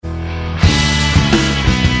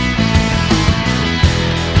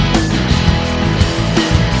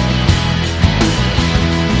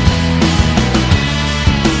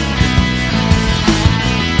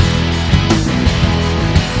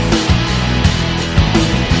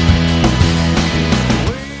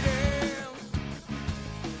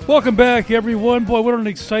Welcome back, everyone. Boy, what an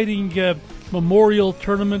exciting memorial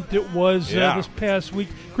tournament it was this past week.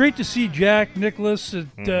 Great to see Jack Nicklaus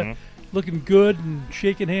looking good and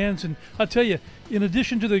shaking hands. And I'll tell you, in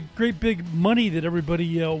addition to the great big money that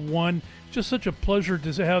everybody won, just such a pleasure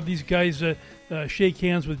to have these guys shake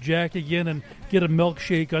hands with Jack again and get a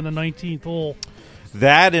milkshake on the 19th hole.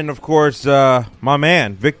 That and, of course, my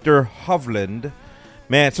man, Viktor Hovland.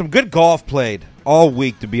 Man, some good golf played all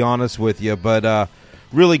week, to be honest with you, but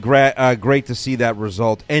really great to see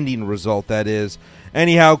that ending result, that is.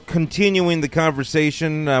 Anyhow, continuing the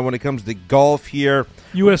conversation when it comes to golf here.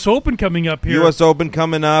 U.S. Open coming up here. U.S. Open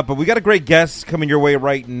coming up, but we got a great guest coming your way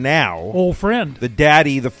right now. Old friend. The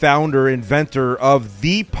daddy, the founder, inventor of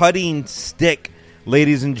the putting stick,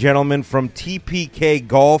 ladies and gentlemen, from TPK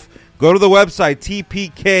Golf. Go to the website,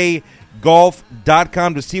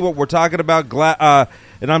 tpkgolf.com, to see what we're talking about.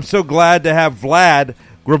 And I'm so glad to have Vlad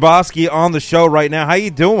Grabowski on the show right now. How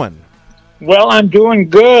you doing? Well, I'm doing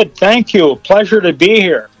good. Thank you. Pleasure to be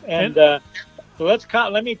here. And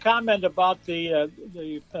let me comment about the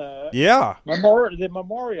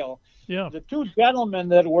memorial. Yeah. The two gentlemen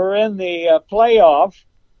that were in the playoff,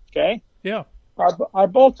 okay? Yeah. Are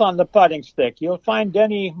both on the putting stick. You'll find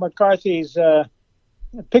Denny McCarthy's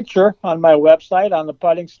picture on my website on the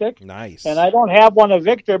putting stick. Nice. And I don't have one of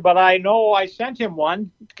Victor, but I know I sent him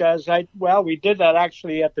one because we did that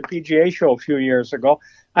actually at the PGA show a few years ago.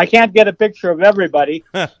 I can't get a picture of everybody.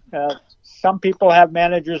 Some people have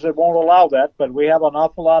managers that won't allow that, but we have an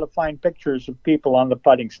awful lot of fine pictures of people on the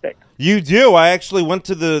putting stick. You do. I actually went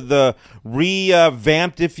to the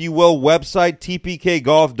revamped, if you will, website,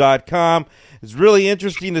 tpkgolf.com. It's really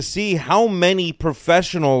interesting to see how many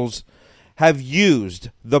professionals have used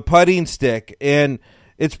the putting stick, and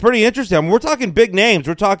it's pretty interesting. I mean, we're talking big names.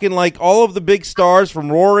 We're talking like all of the big stars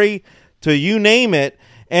from Rory to you name it.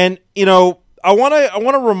 And I want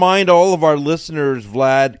to remind all of our listeners,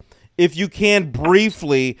 Vlad, if you can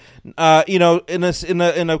briefly, in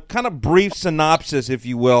a kind of brief synopsis, if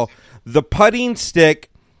you will, the putting stick.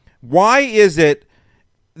 Why is it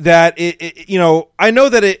that I know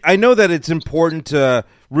that it's important to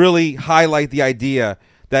really highlight the idea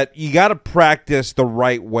that you got to practice the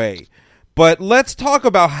right way. But let's talk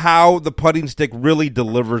about how the putting stick really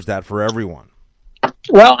delivers that for everyone.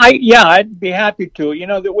 Well, I'd be happy to.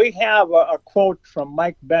 That we have a quote from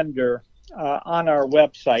Mike Bender on our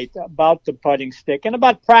website about the putting stick and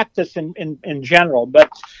about practice in general. But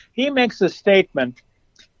he makes a statement: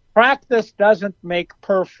 practice doesn't make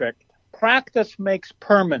perfect. Practice makes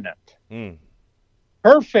permanent.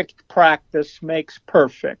 Perfect practice makes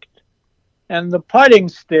perfect. And the putting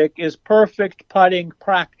stick is perfect putting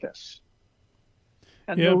practice.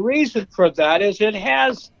 And the reason for that is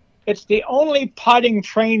it's the only putting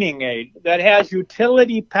training aid that has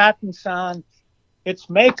utility patents on its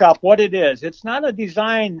makeup, what it is. It's not a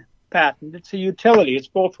design patent, it's a utility. It's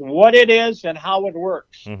both what it is and how it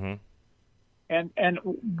works. Mm-hmm. And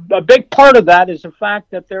a big part of that is the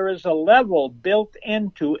fact that there is a level built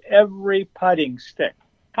into every putting stick.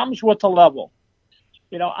 Comes with a level.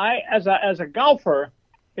 As a golfer,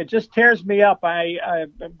 it just tears me up. I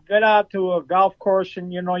get out to a golf course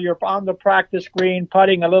and, you're on the practice green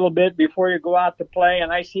putting a little bit before you go out to play.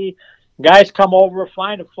 And I see guys come over,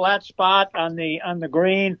 find a flat spot on the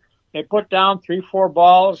green. They put down 3-4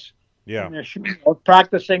 balls. Yeah. And they're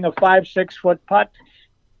practicing a 5-6 foot putt.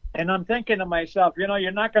 And I'm thinking to myself,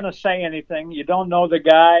 you're not going to say anything. You don't know the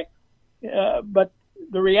guy. But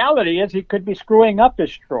the reality is he could be screwing up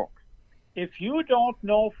his stroke. If you don't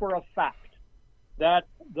know for a fact that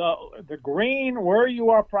the green where you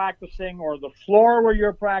are practicing or the floor where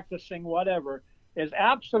you're practicing, whatever, is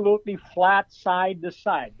absolutely flat side to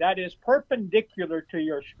side, that is perpendicular to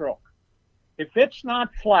your stroke. If it's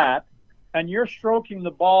not flat and you're stroking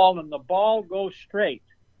the ball and the ball goes straight,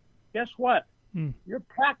 guess what? You're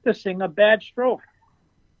practicing a bad stroke.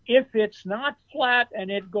 If it's not flat and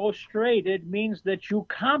it goes straight, it means that you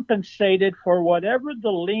compensated for whatever the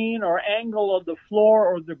lean or angle of the floor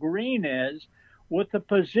or the green is with the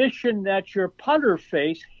position that your putter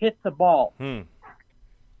face hit the ball.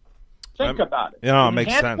 Think about it. It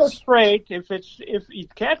makes sense. Go straight if you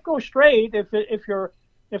can't go straight if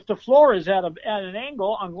the floor is at an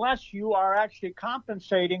angle unless you are actually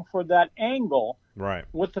compensating for that angle right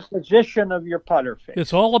with the position of your putter face.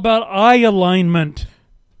 It's all about eye alignment.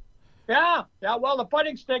 Yeah. Well, the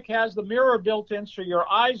putting stick has the mirror built in, so your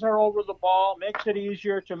eyes are over the ball, makes it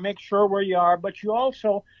easier to make sure where you are. But you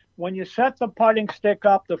also, when you set the putting stick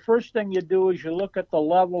up, the first thing you do is you look at the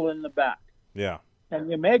level in the back. Yeah.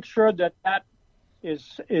 And you make sure that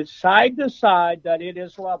is side to side, that it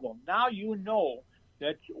is level. Now you know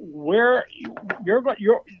that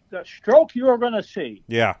the stroke you're going to see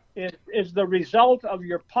is the result of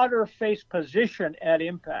your putter face position at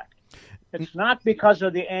impact. It's not because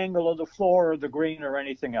of the angle of the floor or the green or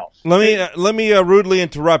anything else. Let me rudely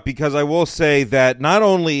interrupt, because I will say that not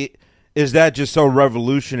only is that just so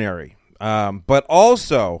revolutionary, but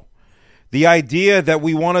also the idea that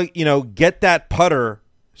we want to get that putter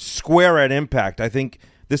square at impact. I think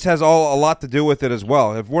this has a lot to do with it as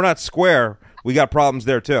well. If we're not square, we got problems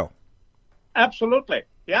there too. Absolutely.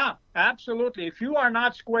 Yeah, absolutely. If you are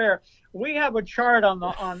not square, we have a chart on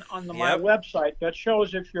my website that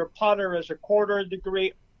shows if your putter is a quarter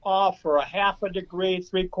degree off or a half a degree,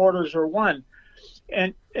 3/4 or 1.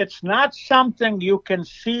 And it's not something you can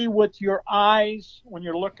see with your eyes when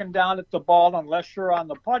you're looking down at the ball, unless you're on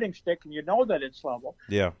the putting stick and you know that it's level.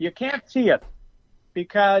 Yeah. You can't see it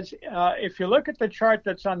because if you look at the chart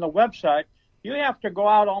that's on the website, you have to go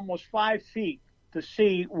out almost 5 feet to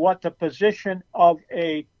see what the position of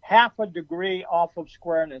a half a degree off of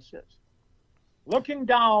squareness is. Looking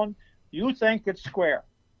down, you think it's square.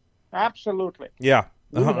 Absolutely. Yeah.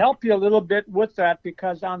 We help you a little bit with that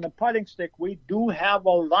because on the putting stick, we do have a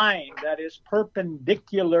line that is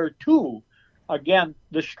perpendicular to, again,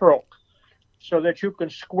 the stroke, so that you can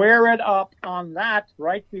square it up on that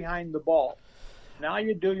right behind the ball. Now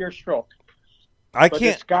you do your stroke.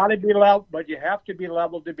 It's got to be level, but you have to be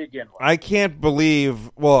level to begin with. I can't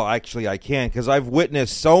believe, well, actually I can, because I've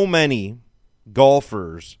witnessed so many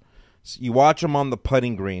golfers. You watch them on the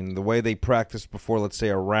putting green, the way they practice before, let's say,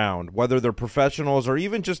 a round, whether they're professionals or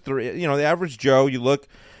even just the average Joe. You look,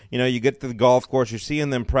 you get to the golf course, you're seeing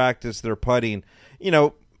them practice their putting.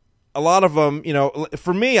 A lot of them,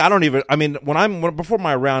 for me, before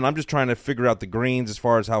my round, I'm just trying to figure out the greens as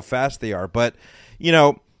far as how fast they are. But,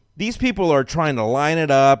 these people are trying to line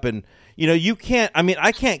it up, and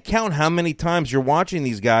I can't count how many times you're watching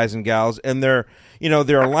these guys and gals, and their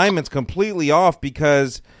alignment's completely off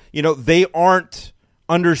because they aren't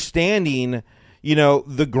understanding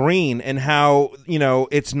the green and how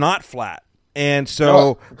it's not flat, and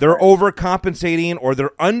so they're overcompensating or they're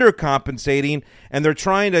undercompensating, and they're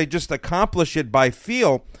trying to just accomplish it by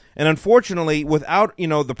feel. And unfortunately, without,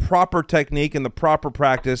 the proper technique and the proper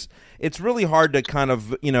practice, it's really hard to kind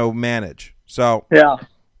of, manage. So yeah.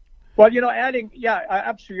 Well, adding,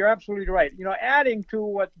 you're absolutely right. Adding to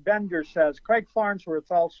what Bender says, Craig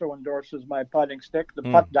Farnsworth also endorses my putting stick, the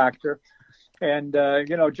Putt Doctor. And,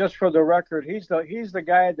 just for the record, he's the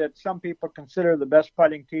guy that some people consider the best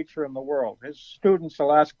putting teacher in the world. His students the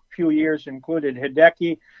last few years included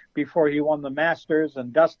Hideki before he won the Masters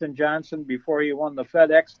and Dustin Johnson before he won the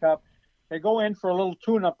FedEx Cup. They go in for a little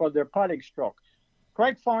tune-up of their putting stroke.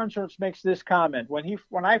 Craig Farnsworth makes this comment.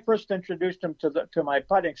 When I first introduced him to my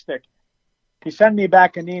putting stick, he sent me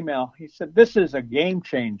back an email. He said, "This is a game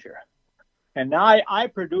changer." And now I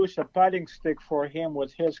produce a putting stick for him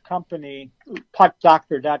with his company,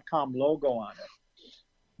 puttdoctor.com logo on it.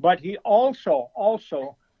 But he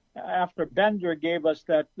also, after Bender gave us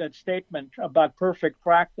that statement about perfect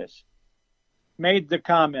practice, made the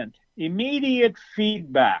comment, immediate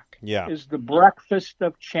feedback is the breakfast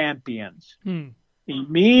of champions.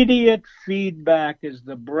 Immediate feedback is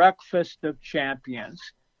the breakfast of champions.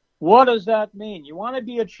 What does that mean? You want to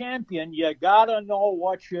be a champion, you got to know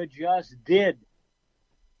what you just did.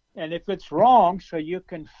 And if it's wrong, so you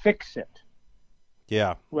can fix it.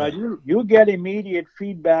 Yeah. Well, you get immediate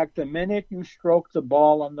feedback the minute you stroke the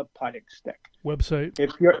ball on the putting stick. Website.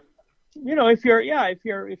 If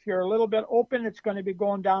you're a little bit open, it's going to be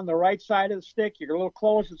going down the right side of the stick. You're a little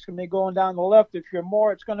close, it's going to be going down the left. If you're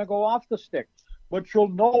more, it's going to go off the stick. But you'll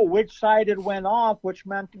know which side it went off, which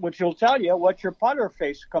will tell you what your putter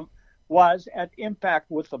face was at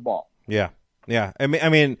impact with the ball. Yeah. I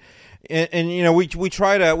mean, we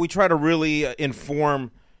try to really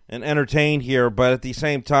inform and entertain here, but at the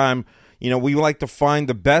same time, we like to find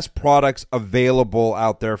the best products available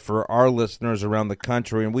out there for our listeners around the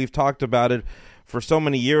country, and we've talked about it for so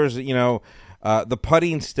many years. The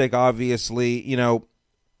putting stick, obviously,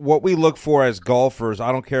 what we look for as golfers.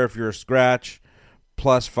 I don't care if you're a scratch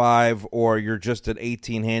 +5 or you're just at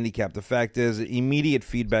 18 handicap. The fact is, immediate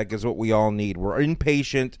feedback is what we all need. We're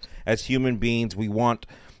impatient as human beings. We want,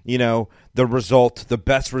 the result, the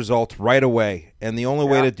best result right away. And the only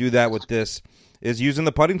way to do that with this is using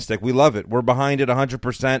the putting stick. We love it. We're behind it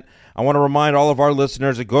 100%. I want to remind all of our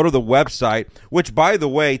listeners to go to the website, which, by the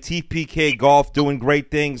way, TPK Golf doing great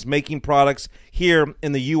things, making products here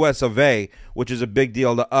in the U.S. of A., which is a big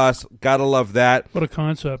deal to us. Got to love that. What a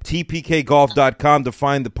concept. TPKGolf.com to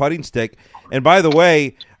find the putting stick. And by the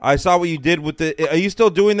way, I saw what you did with are you still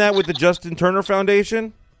doing that with the Justin Turner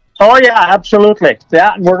Foundation? Oh, yeah, absolutely.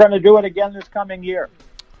 Yeah, and we're going to do it again this coming year.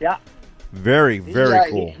 Yeah. Very,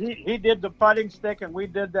 very cool. He did the putting stick, and we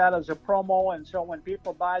did that as a promo. And so when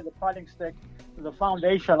people buy the putting stick, the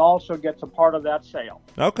foundation also gets a part of that sale.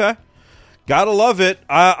 Okay. Gotta love it.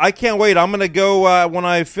 I can't wait. I'm going to go, when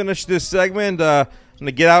I finish this segment, I'm going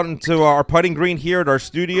to get out into our putting green here at our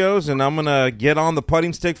studios, and I'm going to get on the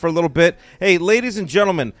putting stick for a little bit. Hey, ladies and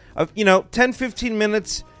gentlemen, 10, 15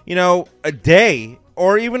 minutes, a day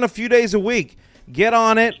or even a few days a week, get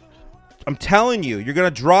on it. I'm telling you, you're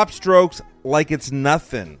going to drop strokes like it's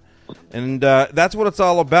nothing. And that's what it's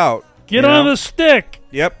all about. Get on the stick.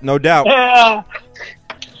 Yep, no doubt. Yeah.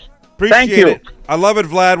 Appreciate it. I love it,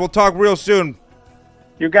 Vlad. We'll talk real soon.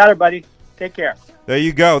 You got it, buddy. Take care. There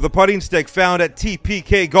you go. The putting stick found at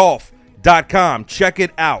tpkgolf.com. Check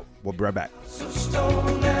it out. We'll be right back.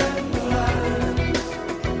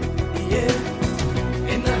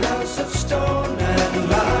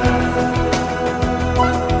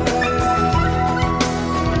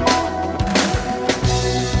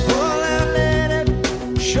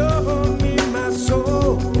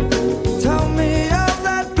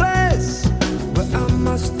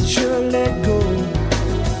 Let